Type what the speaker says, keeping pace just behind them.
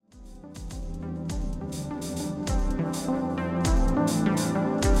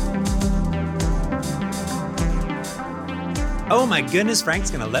Oh my goodness, Frank's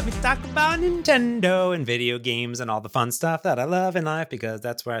gonna let me talk about Nintendo and video games and all the fun stuff that I love in life because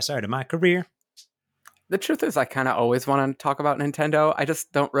that's where I started my career. The truth is, I kind of always want to talk about Nintendo. I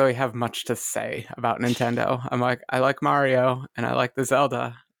just don't really have much to say about Nintendo. I'm like, I like Mario and I like the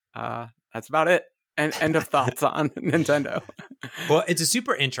Zelda. That's about it. And end of thoughts on Nintendo. Well, it's a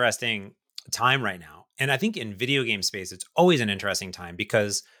super interesting time right now. And I think in video game space, it's always an interesting time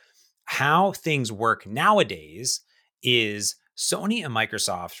because how things work nowadays is Sony and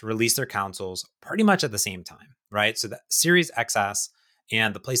Microsoft release their consoles pretty much at the same time, right? So the Series XS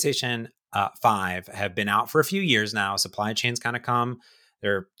and the PlayStation 5 have been out for a few years now. Supply chains kind of come,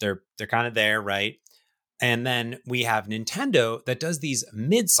 they're kind of there, right? And then we have Nintendo that does these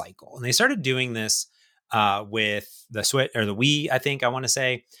mid-cycle, and they started doing this with the Switch or the Wii, I think I want to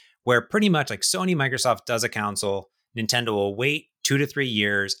say, where pretty much like Sony, Microsoft does a console, Nintendo will wait 2 to 3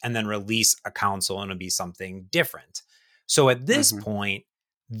 years and then release a console and it'll be something different. So at this point,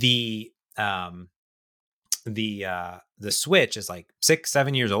 the Switch is like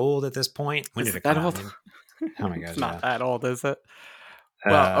 6-7 years old at this point. When did it come out? Oh my gosh, it's not that old, is it?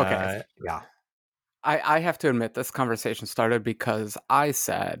 Well, okay. Yeah. I have to admit, this conversation started because I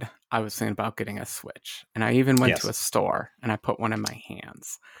said I was thinking about getting a Switch, and I even went to a store and I put one in my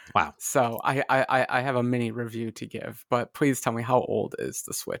hands. Wow! So I have a mini review to give, but please tell me, how old is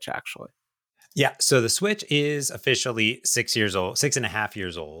the Switch actually? Yeah, so the Switch is officially 6 years old, 6.5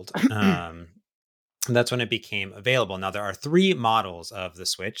 years old. That's when it became available. Now there are 3 models of the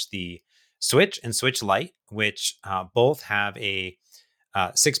Switch: the Switch and Switch Lite, which both have a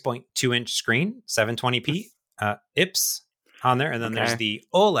 6.2 inch screen, 720p IPS on there. And then there's the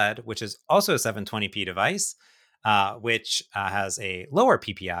OLED, which is also a 720p device, which has a lower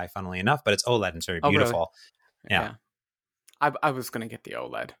PPI, funnily enough, but it's OLED and it's very beautiful. Really? Yeah. I was going to get the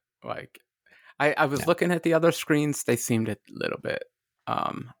OLED. Like, I was looking at the other screens. They seemed a little bit,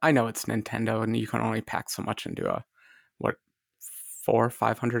 I know it's Nintendo and you can only pack so much into a,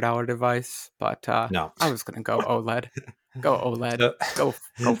 $400-500 device, but no, I was going to go OLED. Go OLED. So,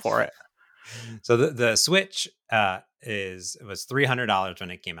 go for it. So the Switch was $300 when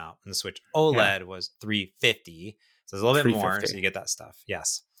it came out, and the Switch OLED was $350. So it's a little bit more, so you get that stuff.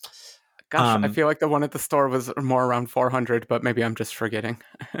 Yes. Gosh, I feel like the one at the store was more around $400, but maybe I'm just forgetting.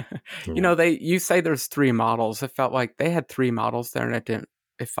 You say there's 3 models. It felt like they had 3 models there, and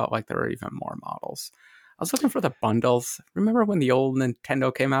it felt like there were even more models. I was looking for the bundles. Remember when the old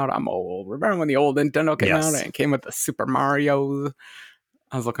Nintendo came out? I'm old. Remember when the old Nintendo came out and it came with the Super Mario?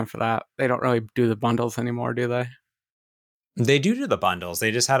 I was looking for that. They don't really do the bundles anymore, do they? They do the bundles.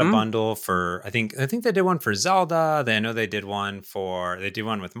 They just had a bundle for, I think they did one for Zelda. I know they do one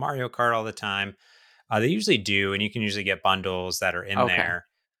with Mario Kart all the time. They usually do, and you can usually get bundles that are in there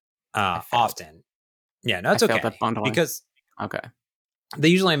often. Yeah, no, it's okay. Because they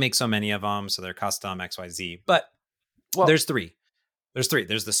usually make so many of them, so they're custom XYZ. But there's 3. There's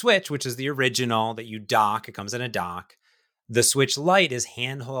the Switch, which is the original that you dock. It comes in a dock. The Switch Lite is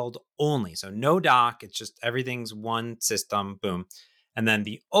handheld only, so no dock. It's just everything's one system, boom. And then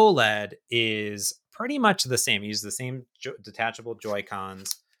the OLED is pretty much the same. You use the same detachable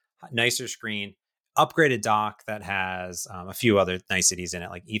Joy-Cons, nicer screen, upgraded dock that has a few other niceties in it,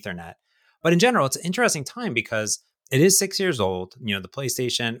 like Ethernet. But in general, it's an interesting time because it is 6 years old. The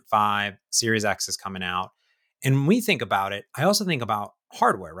PlayStation 5 Series X is coming out. And when we think about it, I also think about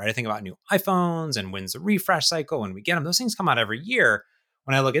hardware, right? I think about new iPhones and when's the refresh cycle when we get them. Those things come out every year.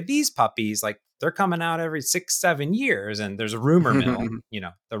 When I look at these puppies, like they're coming out every 6-7 years. And there's a rumor mill,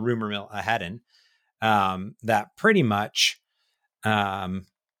 the rumor mill ahead in that pretty much that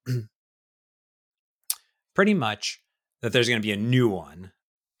there's going to be a new one.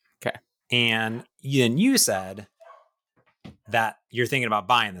 Okay. And then you said that you're thinking about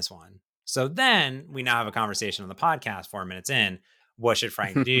buying this one. So then we now have a conversation on the podcast 4 minutes in. What should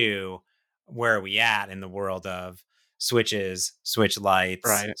Frank do? Where are we at in the world of Switches, Switch Lites,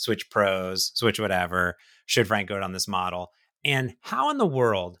 Switch Pros, Switch whatever? Should Frank go down this model? And how in the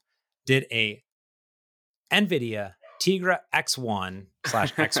world did a NVIDIA Tegra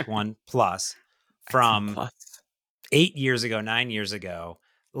X1/X1 Plus from 8 years ago, 9 years ago,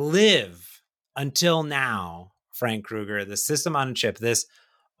 live until now, Frank Krueger, the system on a chip, this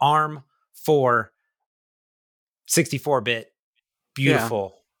ARM 4 64-bit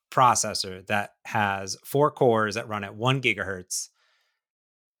beautiful processor that has 4 cores that run at 1 gigahertz.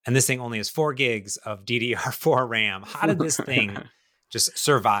 And this thing only has 4 gigs of DDR4 RAM. How did this thing just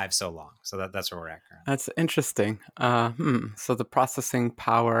survive so long? So that's where we're at currently. That's interesting. So the processing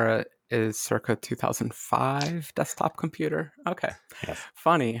power is circa 2005 desktop computer. Okay. Yes.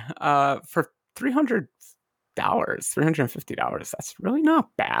 Funny. For $300 $350. That's really not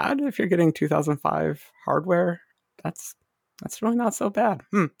bad if you're getting 2005 hardware. That's really not so bad.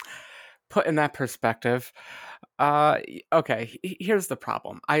 Put in that perspective. Okay, here's the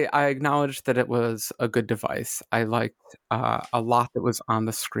problem. I acknowledge that it was a good device. I liked a lot that was on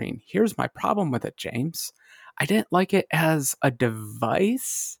the screen. Here's my problem with it, James. I didn't like it as a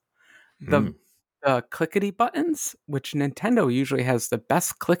device. The clickety buttons, which Nintendo usually has the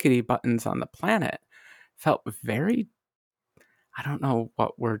best clickety buttons on the planet, felt very, I don't know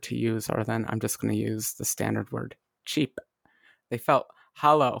what word to use other than I'm just going to use the standard word, cheap. They felt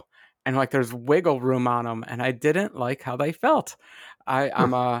hollow and like there's wiggle room on them, and I didn't like how they felt.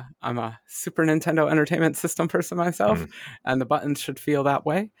 I'm a Super Nintendo Entertainment System person myself, and the buttons should feel that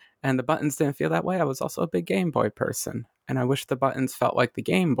way, and the buttons didn't feel that way. I was also a big Game Boy person, and I wish the buttons felt like the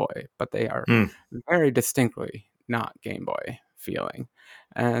Game Boy, but they are very distinctly not Game Boy feeling.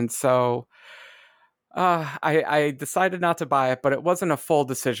 And so I decided not to buy it, but it wasn't a full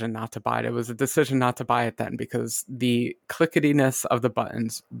decision not to buy it. It was a decision not to buy it then because the clicketiness of the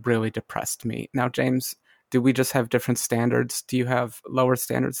buttons really depressed me. Now, James, do we just have different standards? Do you have lower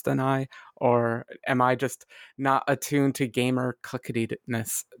standards than I? Or am I just not attuned to gamer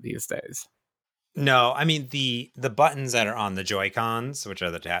clicketiness these days? No, I mean, the buttons that are on the Joy-Cons, which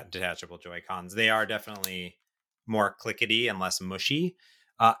are the detachable Joy-Cons, they are definitely more clickety and less mushy.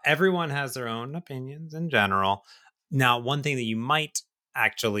 Everyone has their own opinions in general. Now, one thing that you might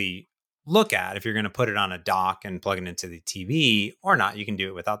actually look at if you're going to put it on a dock and plug it into the TV or not, you can do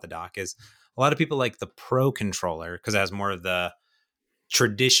it without the dock, is a lot of people like the Pro controller because it has more of the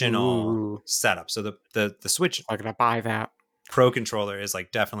traditional setup. So the Switch, I'm going to buy that. Pro controller is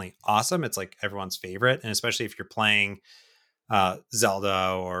like definitely awesome. It's like everyone's favorite. And especially if you're playing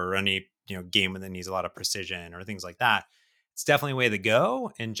Zelda or any game that needs a lot of precision or things like that, it's definitely a way to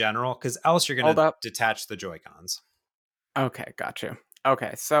go in general, because else you're going to detach the Joy-Cons. Okay, got you.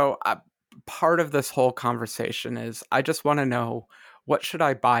 Okay, so part of this whole conversation is I just want to know, what should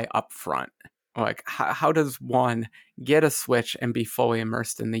I buy up front? Like, how does one get a Switch and be fully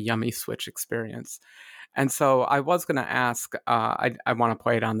immersed in the yummy Switch experience? And so I was going to ask, I want to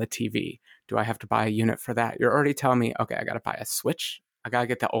play it on the TV. Do I have to buy a unit for that? You're already telling me, okay, I got to buy a Switch. I got to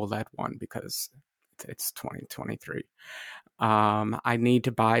get the OLED one because it's 2023. I need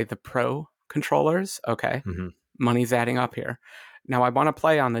to buy the Pro controllers. Okay. Money's adding up here. Now I want to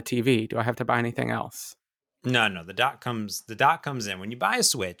play on the TV. Do I have to buy anything else? No. The dock comes in. When you buy a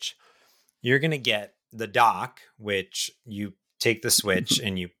Switch, you're going to get the dock, which you take the Switch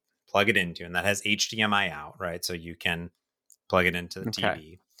and you plug it into, and that has HDMI out, right? So you can plug it into the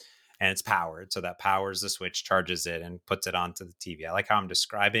TV, and it's powered. So that powers the Switch, charges it, and puts it onto the TV. I like how I'm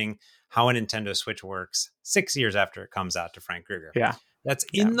describing how a Nintendo Switch works 6 years after it comes out to Frank Krueger. Yeah. That's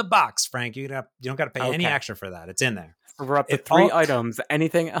in the box, Frank. You don't got to pay any extra for that. It's in there. So we're up to 3 items.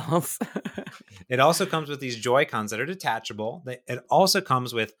 Anything else? It also comes with these Joy-Cons that are detachable. It also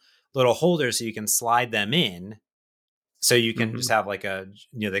comes with little holders so you can slide them in. So you can just have like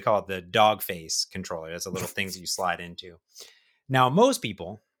they call it the dog face controller. That's the little things that you slide into. Now, most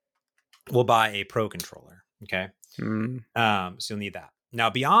people will buy a Pro controller. Okay. So you'll need that.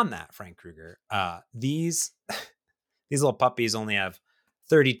 Now, beyond that, Frank Krueger, these little puppies only have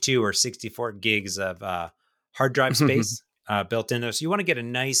 32 or 64 gigs of hard drive space built in there. So you want to get a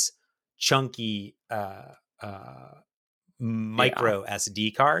nice chunky micro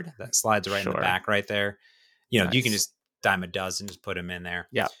SD card that slides right in the back right there. You can just dime a dozen, just put them in there.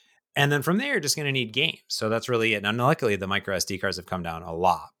 Yeah. And then from there, you're just going to need games. So that's really it. Now, luckily, the micro SD cards have come down a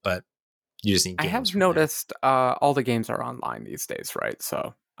lot, but you just need games. I have noticed all the games are online these days, right?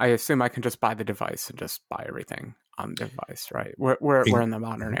 So I assume I can just buy the device and just buy everything on the device, right? We're in the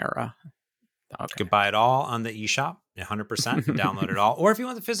modern era. Okay. You can buy it all on the eShop, 100%. Download it all. Or if you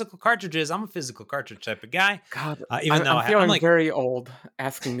want the physical cartridges, I'm a physical cartridge type of guy. God, I'm feeling very old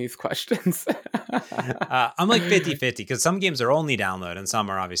asking these questions. I'm like 50-50 because some games are only download and some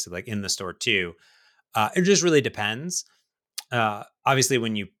are obviously like in the store too. It just really depends. Obviously,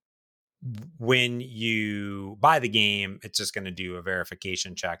 when you buy the game, it's just going to do a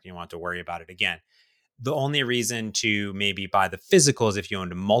verification check. You won't have to worry about it again. The only reason to maybe buy the physical is if you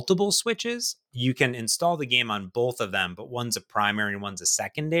own multiple Switches. You can install the game on both of them, but one's a primary and one's a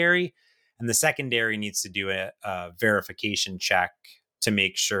secondary. And the secondary needs to do a verification check to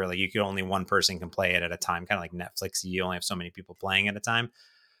make sure like only one person can play it at a time, kind of like Netflix. You only have so many people playing at a time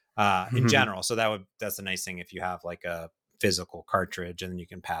in general. So that's a nice thing if you have like a physical cartridge and then you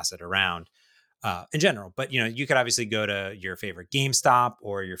can pass it around in general. But you could obviously go to your favorite GameStop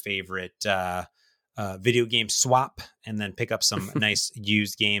or your favorite video game swap and then pick up some nice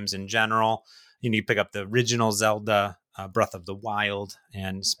used games in general. You need to pick up the original Zelda, Breath of the Wild,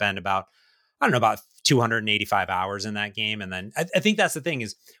 and spend about 285 hours in that game. And then I think that's the thing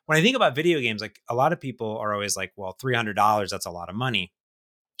is when I think about video games, like a lot of people are always like, well, $300, that's a lot of money.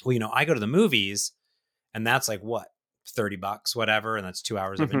 Well, I go to the movies and that's like what, $30, whatever. And that's 2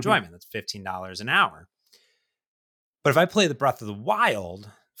 hours of enjoyment. That's $15 an hour. But if I play the Breath of the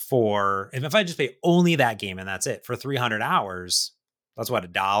Wild if I just pay only that game and that's it for 300 hours, that's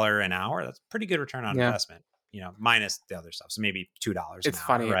what, $1 an hour. That's pretty good return on investment. Minus the other stuff. So maybe $2 an hour. It's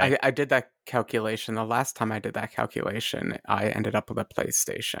funny. Right? I did that calculation. The last time I did that calculation, I ended up with a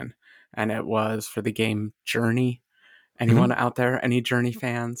PlayStation, and it was for the game Journey. Anyone out there? Any Journey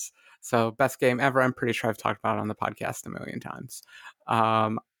fans? So best game ever. I'm pretty sure I've talked about it on the podcast a million times.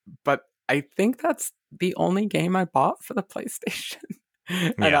 But I think that's the only game I bought for the PlayStation.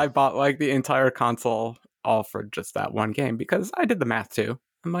 And I bought like the entire console all for just that one game because I did the math too.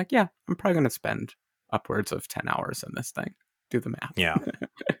 I'm like, yeah, I'm probably going to spend upwards of 10 hours in this thing. Do the math. Yeah.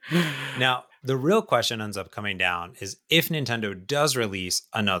 Now, the real question ends up coming down is if Nintendo does release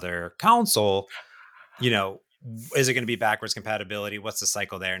another console, is it going to be backwards compatibility? What's the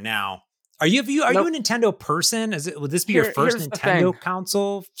cycle there? Now, are you a Nintendo person? Would this be your first Nintendo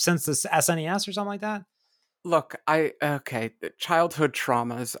console since the SNES or something like that? Look, childhood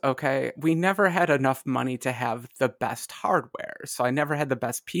traumas, okay? We never had enough money to have the best hardware. So I never had the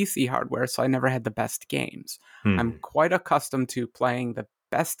best PC hardware, so I never had the best games. I'm quite accustomed to playing the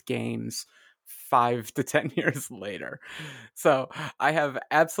best games 5 to 10 years later. So I have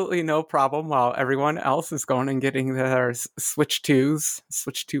absolutely no problem while everyone else is going and getting their Switch 2s,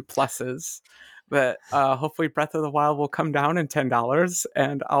 Switch 2 Pluses. But hopefully Breath of the Wild will come down in $10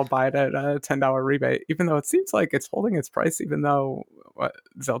 and I'll buy it at a $10 rebate, even though it seems like it's holding its price, even though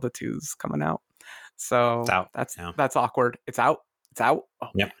Zelda 2 is coming out. So that's awkward. It's out. Oh,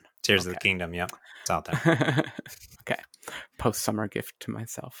 yep. Man. Tears of the Kingdom. Yep. It's out there. Okay. Post-summer gift to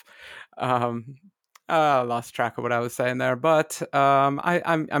myself. Lost track of what I was saying there, but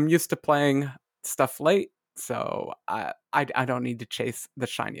I'm used to playing stuff late. So I don't need to chase the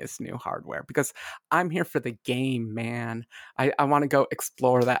shiniest new hardware because I'm here for the game, man. I want to go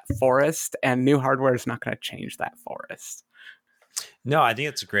explore that forest, and new hardware is not going to change that forest. No, I think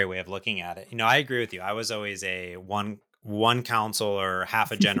it's a great way of looking at it. I agree with you. I was always a one console or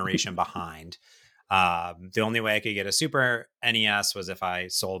half a generation behind. The only way I could get a Super NES was if I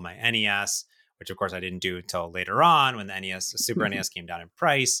sold my NES, which of course I didn't do until later on when the Super NES came down in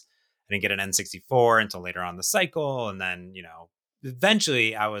price. I didn't get an N64 until later on the cycle. And then,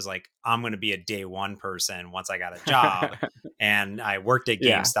 eventually I was like, I'm going to be a day one person once I got a job and I worked at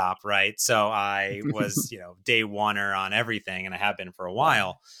GameStop. Right. So I was, day oneer on everything, and I have been for a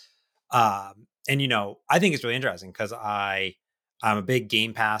while. And, I think it's really interesting because I'm a big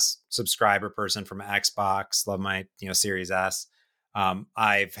Game Pass subscriber person from Xbox, love my, Series S.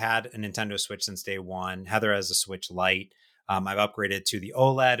 I've had a Nintendo Switch since day one. Heather has a Switch Lite. I've upgraded to the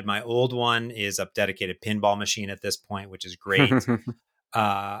OLED. My old one is a dedicated pinball machine at this point, which is great.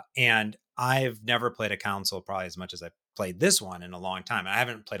 And I've never played a console probably as much as I've played this one in a long time. And I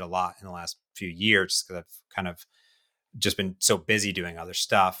haven't played a lot in the last few years because I've kind of just been so busy doing other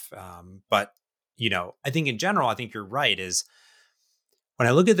stuff. But, I think in general, I think you're right is when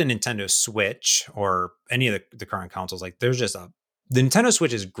I look at the Nintendo Switch or any of the current consoles, like there's just the Nintendo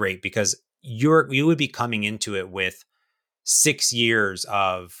Switch is great because you would be coming into it with 6 years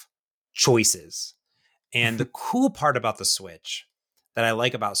of choices. And the cool part about the Switch that I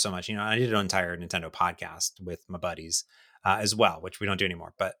like about so much, I did an entire Nintendo podcast with my buddies as well, which we don't do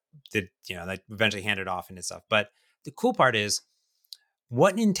anymore, but they eventually handed off and stuff. But the cool part is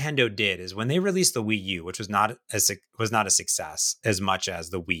what Nintendo did is when they released the Wii U, which was not a success as much as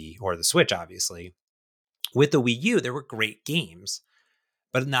the Wii or the Switch, obviously. With the Wii U, there were great games,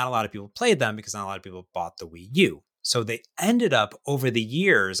 but not a lot of people played them because not a lot of people bought the Wii U. So they ended up over the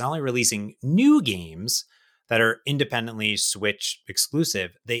years not only releasing new games that are independently Switch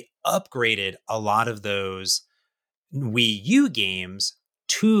exclusive, they upgraded a lot of those Wii U games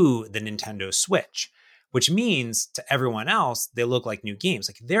to the Nintendo Switch, which means to everyone else, they look like new games.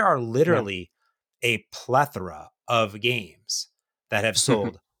 Like there are literally a plethora of games that have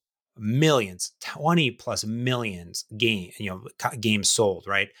sold millions, 20 plus millions games sold,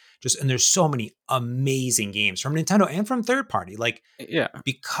 right? And there's so many amazing games from Nintendo and from third party,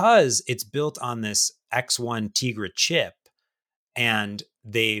 because it's built on this X1 Tegra chip and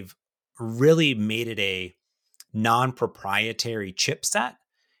they've really made it a non-proprietary chipset.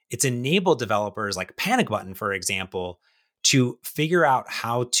 It's enabled developers like Panic Button, for example, to figure out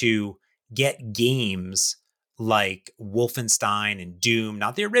how to get games like Wolfenstein and Doom,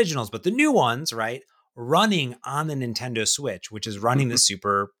 not the originals, but the new ones, right? Running on the Nintendo Switch, which is running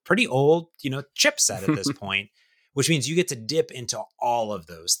the pretty old, chipset at this point, which means you get to dip into all of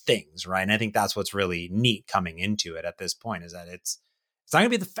those things, right? And I think that's what's really neat coming into it at this point, is that it's not going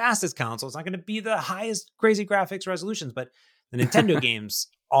to be the fastest console. It's not going to be the highest crazy graphics resolutions, but the Nintendo games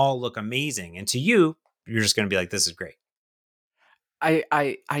all look amazing. And to you, you're just going to be like, this is great.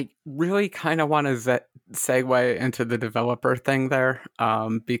 I really kind of want to segue into the developer thing there,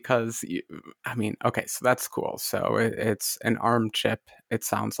 because okay, so that's cool. So it's an ARM chip. It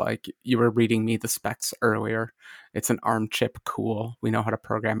sounds like you were reading me the specs earlier. It's an ARM chip. Cool. We know how to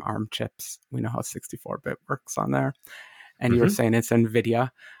program ARM chips. We know how 64-bit works on there. And you were saying it's NVIDIA.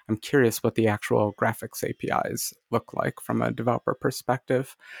 I'm curious what the actual graphics APIs look like from a developer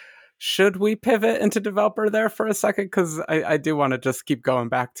perspective. Should we pivot into developer there for a second? Because I do want to just keep going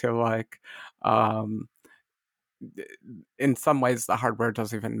back to like, in some ways, the hardware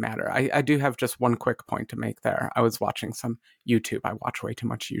doesn't even matter. I do have just one quick point to make there. I was watching some YouTube. I watch way too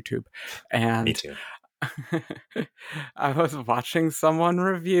much YouTube. And me too. I was watching someone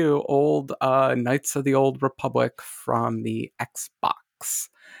review old Knights of the Old Republic from the Xbox.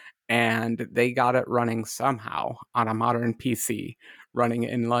 And they got it running somehow on a modern PC, running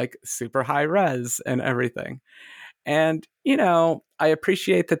in like super high res and everything. And, I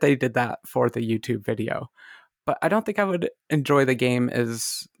appreciate that they did that for the YouTube video, but I don't think I would enjoy the game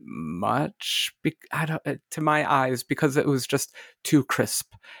as much to my eyes, because it was just too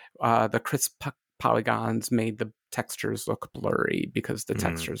crisp. The crisp polygons made the textures look blurry because the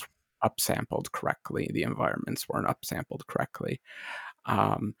textures upsampled correctly. The environments weren't upsampled correctly.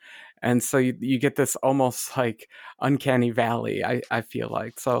 And so you get this almost like uncanny valley, I feel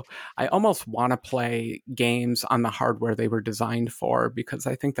like. So I almost want to play games on the hardware they were designed for, because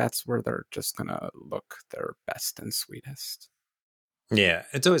I think that's where they're just going to look their best and sweetest. Yeah,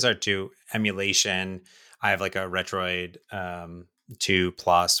 it's always hard to emulation. I have like a Retroid 2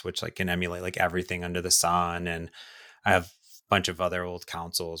 Plus, which like can emulate like everything under the sun. And I have a bunch of other old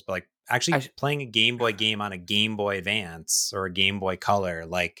consoles, but like actually playing a Game Boy game on a Game Boy Advance or a Game Boy Color,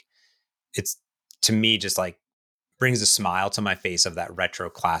 like it's, to me, just like brings a smile to my face of that retro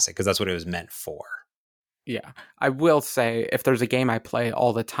classic, because that's what it was meant for. Yeah, I will say, if there's a game I play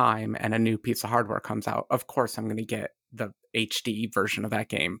all the time and a new piece of hardware comes out, of course I'm going to get the HD version of that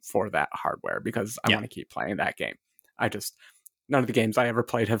game for that hardware, because I want to keep playing that game. None of the games I ever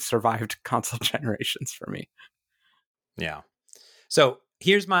played have survived console generations for me. Yeah. So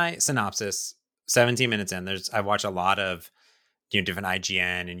here's my synopsis. 17 minutes in, I've watched a lot of different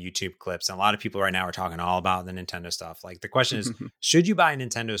IGN and YouTube clips, and a lot of people right now are talking all about the Nintendo stuff. Like the question is, should you buy a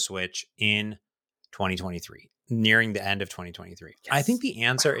Nintendo Switch in 2023, nearing the end of 2023? Yes. I think the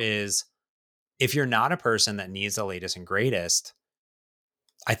answer is, if you're not a person that needs the latest and greatest,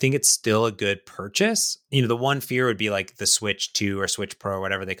 I think it's still a good purchase. The one fear would be like the Switch 2 or Switch Pro, or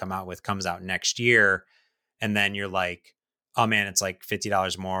whatever they come out with, comes out next year. And then you're like, oh man, it's like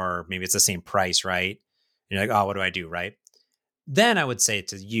 $50 more, or maybe it's the same price, right? And you're like, oh, what do I do, right? Then I would say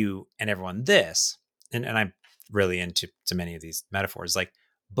to you and everyone this, and I'm really into many of these metaphors, like,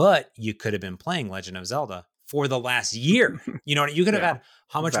 but you could have been playing Legend of Zelda for the last year. You could have had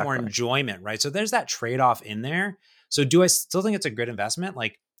how much more enjoyment, right? So there's that trade-off in there. So do I still think it's a good investment?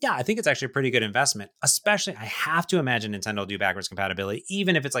 Like, yeah, I think it's actually a pretty good investment. Especially, I have to imagine Nintendo will do backwards compatibility,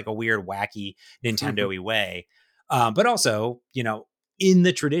 even if it's like a weird, wacky Nintendo-y way. But also, in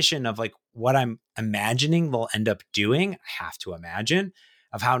the tradition of like what I'm imagining they'll end up doing, I have to imagine,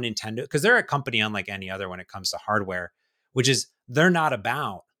 of how Nintendo, because they're a company unlike any other when it comes to hardware, which is they're not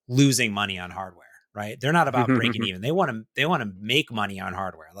about losing money on hardware, right? They're not about breaking even. They want to make money on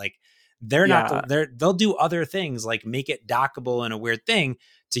hardware. Like they'll do other things, like make it dockable in a weird thing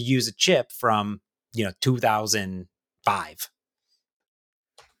to use a chip from 2005,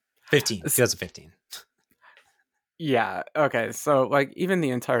 2015. Yeah. Okay. So like even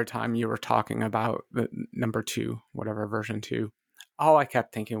the entire time you were talking about the number 2, whatever version 2, all I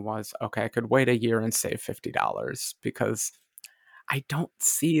kept thinking was, okay, I could wait a year and save $50, because I don't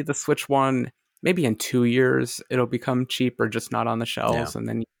see the Switch 1. Maybe in 2 years it'll become cheap, or just not on the shelves, and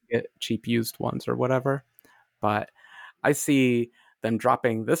then you get cheap used ones or whatever. But I see them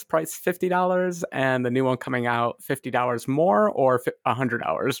dropping this price $50 and the new one coming out $50 more or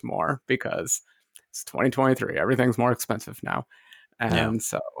 $100 more, because it's 2023. Everything's more expensive now. And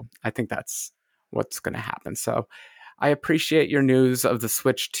so I think that's what's going to happen. So I appreciate your news of the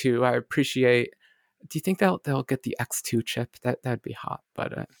Switch 2. I appreciate. Do you think they'll get the X2 chip? That'd be hot,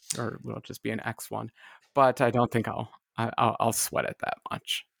 but or it'll just be an X1. But I don't think I'll sweat it that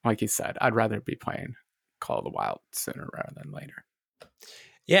much. Like you said, I'd rather be playing Call of the Wild sooner rather than later.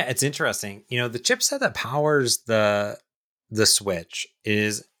 Yeah, it's interesting. The chipset that powers the Switch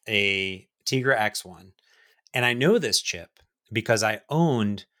is a Tegra X1. And I know this chip because I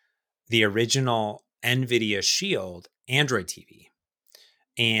owned the original NVIDIA Shield Android TV.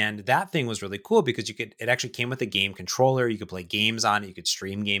 And that thing was really cool because it actually came with a game controller. You could play games on it. You could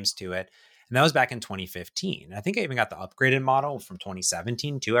stream games to it. And that was back in 2015. I think I even got the upgraded model from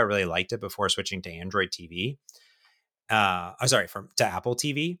 2017 too. I really liked it before switching to Android TV. To Apple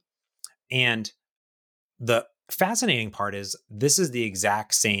TV. And the fascinating part is this is the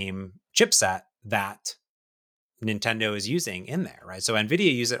exact same chipset that Nintendo is using in there, right? So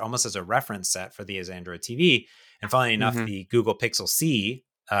NVIDIA used it almost as a reference set for the Android TV. And funnily enough, the Google Pixel C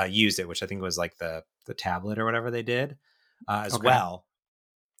used it, which I think was like the tablet or whatever they did as well.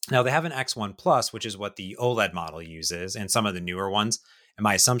 Now they have an X1 Plus, which is what the OLED model uses, and some of the newer ones. And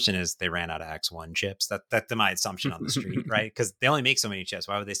my assumption is they ran out of X1 chips. That's my assumption on the street, right? Because they only make so many chips.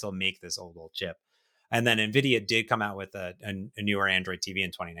 Why would they still make this old chip? And then NVIDIA did come out with a newer Android TV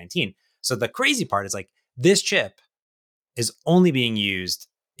in 2019. So the crazy part is like this chip is only being used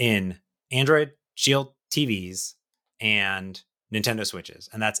in Android Shield TVs and Nintendo Switches,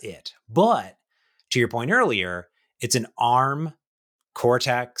 and that's it. But to your point earlier, it's an ARM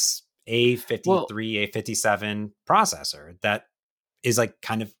Cortex A53, A57 processor that is like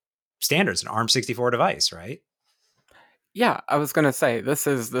kind of standard. It's an ARM64 device, right? Yeah, I was going to say this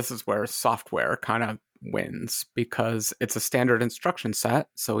is where software kind of wins because it's a standard instruction set.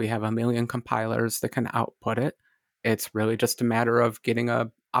 So we have a million compilers that can output it. It's really just a matter of getting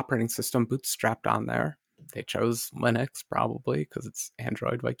a operating system bootstrapped on there. They chose Linux probably because it's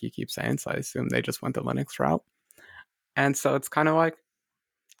Android, like you keep saying. So I assume they just went the Linux route. And so it's kind of like,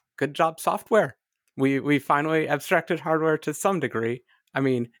 good job, software. We finally abstracted hardware to some degree. I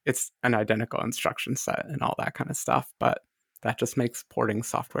mean, it's an identical instruction set and all that kind of stuff, but that just makes porting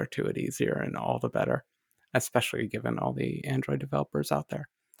software to it easier and all the better, especially given all the Android developers out there.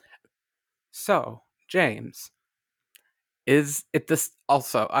 So, James, is it this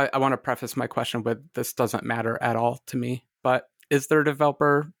also? I want to preface my question with this doesn't matter at all to me, but is there a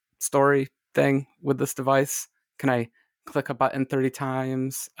developer story thing with this device? Can I click a button 30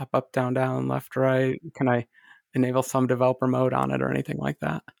 times, up, down, down, left, right? Can I enable some developer mode on it or anything like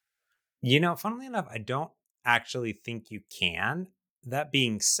that? Funnily enough, I don't actually think you can. That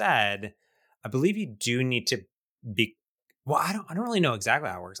being said, I believe you do need to be. Well, I don't really know exactly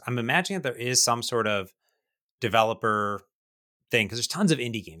how it works. I'm imagining that there is some sort of developer thing because there's tons of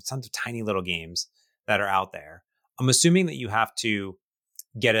indie games, tons of tiny little games that are out there. I'm assuming that you have to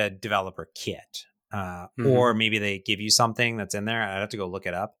get a developer kit, or maybe they give you something that's in there. I'd have to go look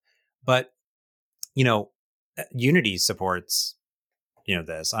it up. But Unity supports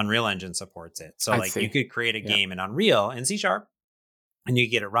this. Unreal Engine supports it. So you could create a game in Unreal in C# and you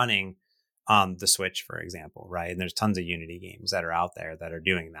get it running on the Switch, for example, right? And there's tons of Unity games that are out there that are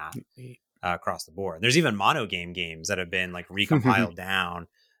doing that across the board. There's even monogame games that have been like recompiled down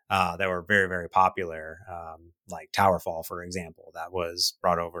that were very, very popular, like Towerfall, for example, that was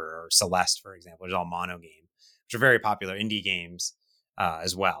brought over, or Celeste, for example, which is all monogame, which are very popular indie games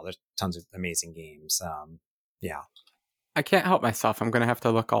as well. There's tons of amazing games. Yeah. I can't help myself. I'm going to have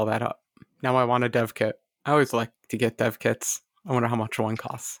to look all that up. Now I want a dev kit. I always like to get dev kits. I wonder how much one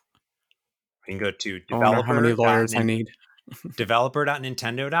costs. You can go to developer. I wonder how many lawyers I need.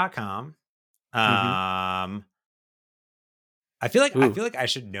 developer.nintendo.com. I feel like I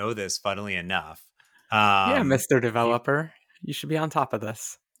should know this, funnily enough. Yeah, Mr. Developer, you should be on top of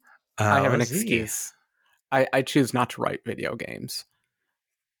this. I have an excuse. I choose not to write video games.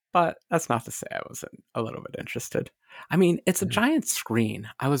 But that's not to say I wasn't a little bit interested. I mean, it's a giant screen.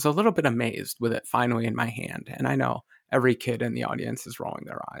 I was a little bit amazed with it finally in my hand. And I know every kid in the audience is rolling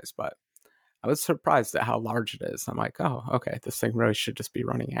their eyes, but I was surprised at how large it is. I'm like, oh, okay, this thing really should just be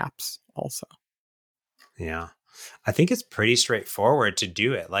running apps also. Yeah. I think it's pretty straightforward to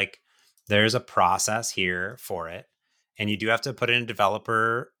do it. Like, there's a process here for it. And you do have to put in a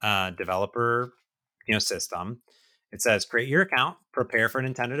developer system. It says, create your account, prepare for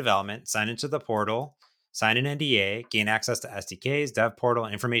Nintendo development, sign into the portal, sign an NDA, gain access to SDKs, dev portal,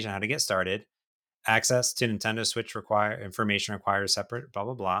 information on how to get started, access to Nintendo Switch information requires separate, blah,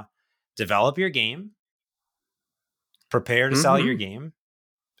 blah, blah. Develop your game, prepare to sell your game,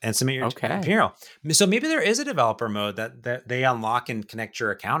 and submit your apparel. So maybe there is a developer mode that they unlock and connect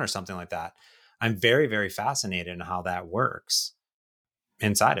your account or something like that. I'm very, very fascinated in how that works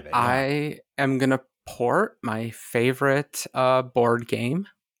inside of it. I am going to port my favorite board game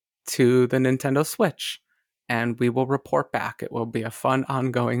to the Nintendo Switch, and we will report back. It will be a fun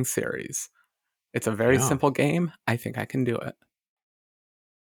ongoing series. It's a very Yeah. simple game. I think I can do it.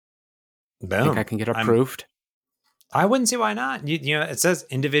 Boom. I think I can get approved. I wouldn't see why not. You know, it says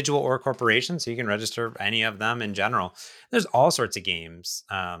individual or corporation, so you can register any of them in general. There's all sorts of games.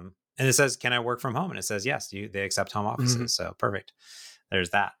 And it says, can I work from home? And it says, yes, they accept home offices. Mm-hmm. So perfect.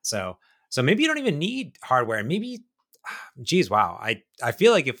 There's that. So maybe you don't even need hardware. And maybe, geez, wow. I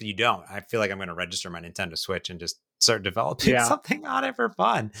feel like if you don't, I feel like I'm going to register my Nintendo Switch and just start developing something on it for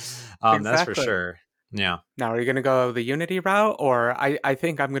fun. Exactly. That's for sure. Yeah. Now, are you going to go the Unity route, or I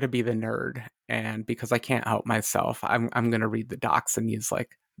think I'm going to be the nerd, and because I can't help myself, I'm going to read the docs and use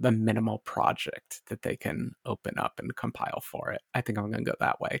like the minimal project that they can open up and compile for it. I think I'm going to go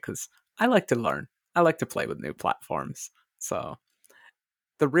that way because I like to learn. I like to play with new platforms. So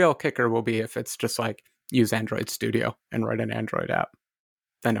the real kicker will be if it's just like use Android Studio and write an Android app.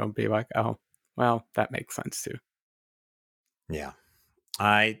 Then it'll be like, oh, well, that makes sense too. Yeah.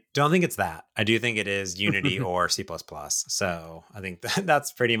 I don't think it's that. I do think it is Unity or C++. So I think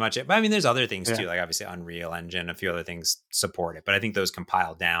that's pretty much it. But I mean, there's other things too, like obviously Unreal Engine, a few other things support it. But I think those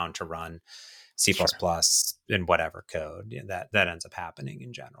compile down to run C++ in whatever code that ends up happening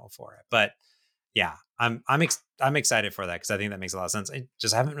in general for it. But yeah, I'm excited for that because I think that makes a lot of sense. I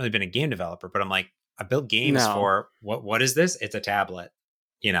just haven't really been a game developer, but I'm like, I build games for what is this? It's a tablet,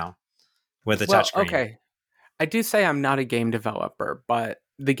 you know, with a touchscreen. Okay. I do say I'm not a game developer, but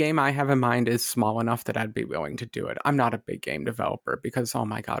the game I have in mind is small enough that I'd be willing to do it. I'm not a big game developer because, oh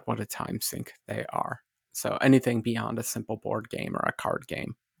my God, what a time sink they are. So anything beyond a simple board game or a card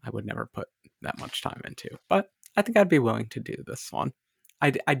game, I would never put that much time into. But I think I'd be willing to do this one. I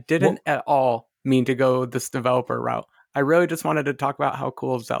didn't at all mean to go this developer route. I really just wanted to talk about how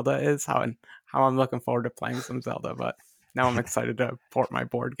cool Zelda is, how I'm looking forward to playing some Zelda, but now I'm excited to port my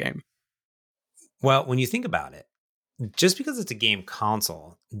board game. Well, when you think about it, just because it's a game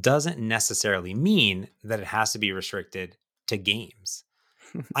console doesn't necessarily mean that it has to be restricted to games.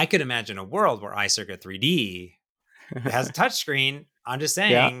 I could imagine a world where iCircuit 3D has a touchscreen. I'm just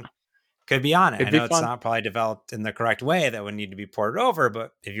saying, could be on it. I know it's not probably developed in the correct way that would need to be ported over,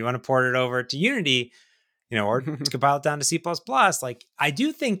 but if you want to port it over to Unity, you know, or compile it down to C++, like I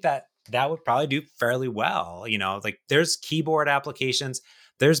do think that would probably do fairly well. You know, like there's keyboard applications.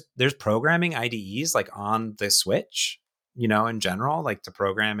 There's programming IDEs like on the Switch, you know, in general, like to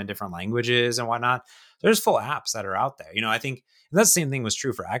program in different languages and whatnot. There's full apps that are out there. You know, I think that same thing was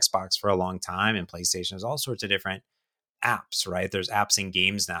true for Xbox for a long time and PlayStation. There's all sorts of different apps, right? There's apps and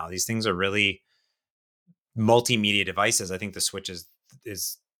games now. These things are really multimedia devices. I think the Switch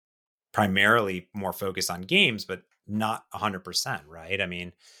is primarily more focused on games, but not 100%, right? I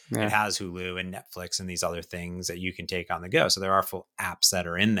mean, it has Hulu and Netflix and these other things that you can take on the go. So there are full apps that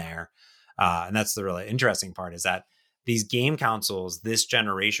are in there. And that's the really interesting part is that these game consoles, this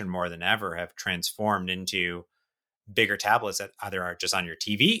generation more than ever, have transformed into bigger tablets that either are just on your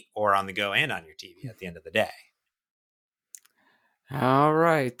TV or on the go and on your TV at the end of the day. All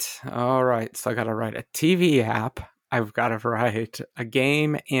right. So I got to write a TV app. I've got to write a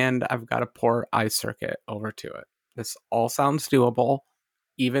game, and I've got to port iCircuit over to it. This all sounds doable,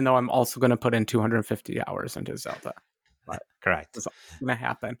 even though I'm also going to put in 250 hours into Zelda. But correct. It's going to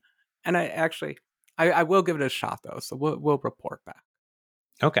happen. And I will give it a shot, though. So we'll report back.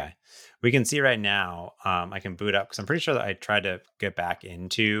 Okay. We can see right now, I can boot up because I'm pretty sure that I tried to get back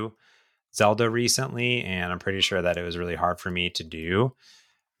into Zelda recently, and I'm pretty sure that it was really hard for me to do.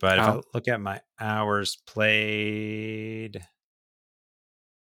 But if I look at my hours played,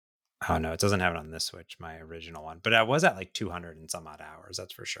 oh no, it doesn't have it on this Switch, my original one. But I was at like 200 and some odd hours,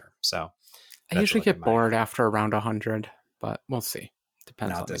 that's for sure. So I usually get bored after around 100, but we'll see.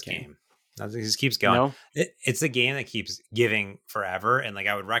 Depends on the game. It just keeps going. No? It's a game that keeps giving forever, and like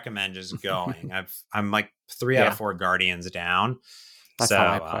I would recommend just going. I'm like 3 out of 4 Guardians down. That's how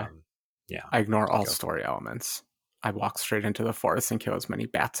I play. Yeah, I ignore all story elements. I walk straight into the forest and kill as many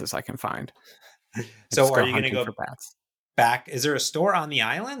bats as I can find. So are you going to go back? Is there a store on the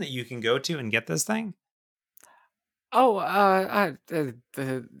island that you can go to and get this thing? Oh,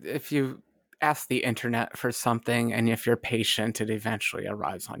 if you ask the internet for something and if you're patient, it eventually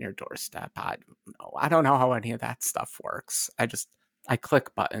arrives on your doorstep. I don't know how any of that stuff works. I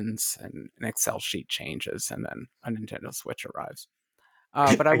click buttons and an Excel sheet changes and then a Nintendo Switch arrives.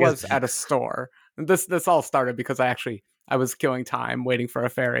 But I was at a store. This all started because I was killing time waiting for a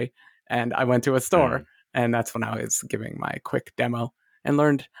ferry, and I went to a store, and that's when I was giving my quick demo and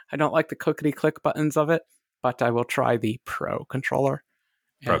learned I don't like the clickety-click buttons of it, but I will try the Pro Controller.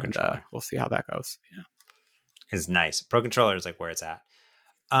 We'll see how that goes. Yeah, it's nice. Pro Controller is like where it's at.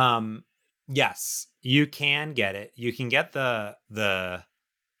 Yes, you can get it. You can get the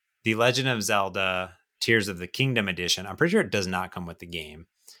the Legend of Zelda Tears of the Kingdom edition. I'm pretty sure it does not come with the game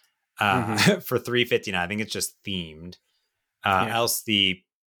for $359. I think it's just themed. Else the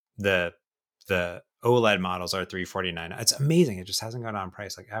OLED models are $349. It's amazing. It just hasn't gone down in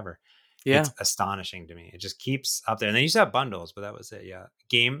price like ever. Yeah. It's astonishing to me. It just keeps up there. And they used to have bundles, but that was it. Yeah.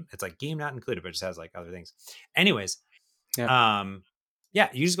 Game. It's like game not included, but it just has like other things. Anyways. Yeah.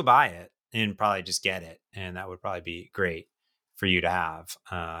 You just go buy it and probably just get it. And that would probably be great for you to have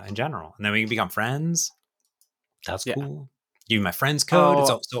in general. And then we can become friends. That's cool. Give you my friend's code.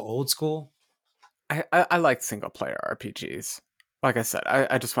 It's so old school. I like single player RPGs. Like I said,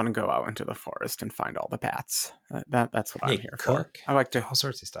 I just want to go out into the forest and find all the paths. That's what I'm here for. I like to all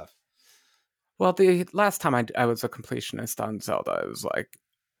sorts of stuff. Well, the last time I was a completionist on Zelda, it was like,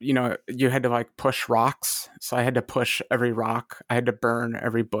 you had to like push rocks. So I had to push every rock. I had to burn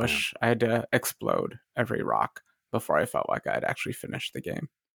every bush. I had to explode every rock before I felt like I had actually finished the game.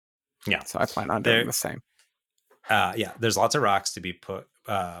 Yeah. So I plan on doing the same. There's lots of rocks to be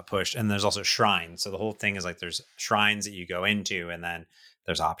pushed, and there's also shrines. So the whole thing is like there's shrines that you go into, and then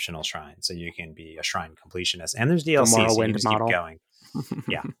there's optional shrines, so you can be a shrine completionist. And there's DLC, so you just keep going.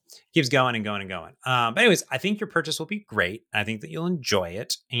 Yeah, keeps going and going and going. But anyways, I think your purchase will be great. I think that you'll enjoy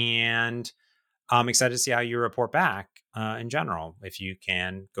it, and I'm excited to see how you report back in general if you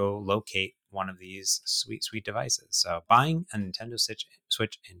can go locate one of these sweet devices. So buying a Nintendo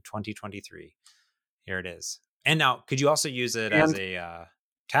Switch in 2023. Here it is. And now, could you also use it as a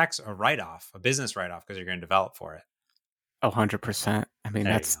tax or write-off, a business write-off, because you're going to develop for it? 100%. I mean,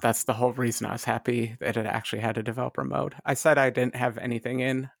 that's the whole reason I was happy that it actually had a developer mode. I said I didn't have anything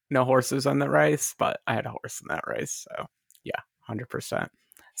in, no horses on the race, but I had a horse in that race. So yeah, 100%.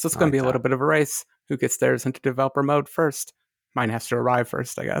 So it's going to be a little bit of a race. Who gets theirs into developer mode first? Mine has to arrive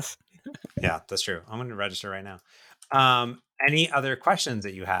first, I guess. Yeah, that's true. I'm going to register right now. Any other questions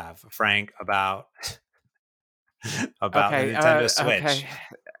that you have, Frank, about the Nintendo Switch? Okay.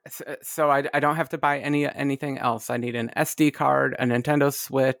 So I don't have to buy anything else. I need an SD card, a Nintendo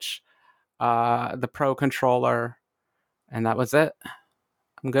Switch, the Pro controller, and that was it.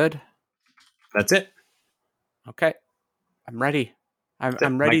 I'm good. That's it. Okay, I'm ready.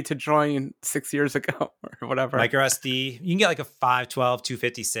 I'm ready to join 6 years ago or whatever. Micro SD. You can get like a 512,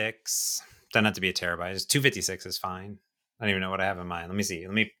 256. Doesn't have to be a terabyte. Just 256 is fine. I don't even know what I have in mind. Let me see.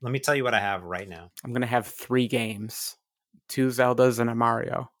 Let me tell you what I have right now. I'm gonna have 3 games, 2 Zeldas and a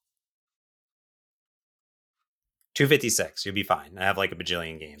Mario. 256. You'll be fine. I have like a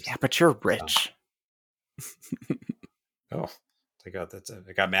bajillion games. Yeah, but you're rich. Oh,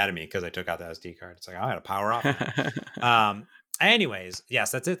 it got mad at me because I took out the SD card. It's like I got to power off. Anyways, yes,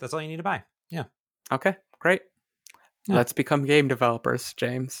 that's it. That's all you need to buy. Yeah. Okay, great. Yeah. Let's become game developers,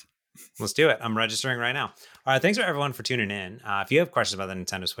 James. Let's do it. I'm registering right now. All right. Thanks for everyone for tuning in. If you have questions about the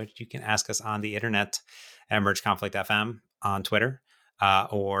Nintendo Switch, you can ask us on the internet at mergeconflict.fm on Twitter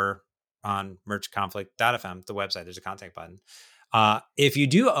or on mergeconflict.fm, the website. There's a contact button. If you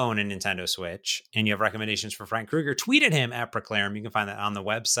do own a Nintendo Switch and you have recommendations for Frank Krueger, tweet at him at Proclarim. You can find that on the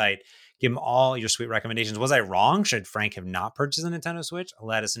website. Give him all your sweet recommendations. Was I wrong? Should Frank have not purchased a Nintendo Switch?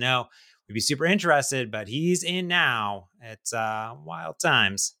 Let us know. We'd be super interested, but he's in now. It's wild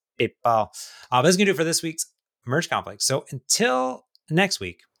times, people. That's going to do it for this week's Merge Conflict. So until next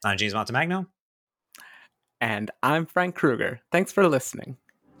week, I'm James Montemagno. And I'm Frank Krueger. Thanks for listening.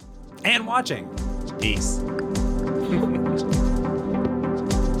 And watching. Peace.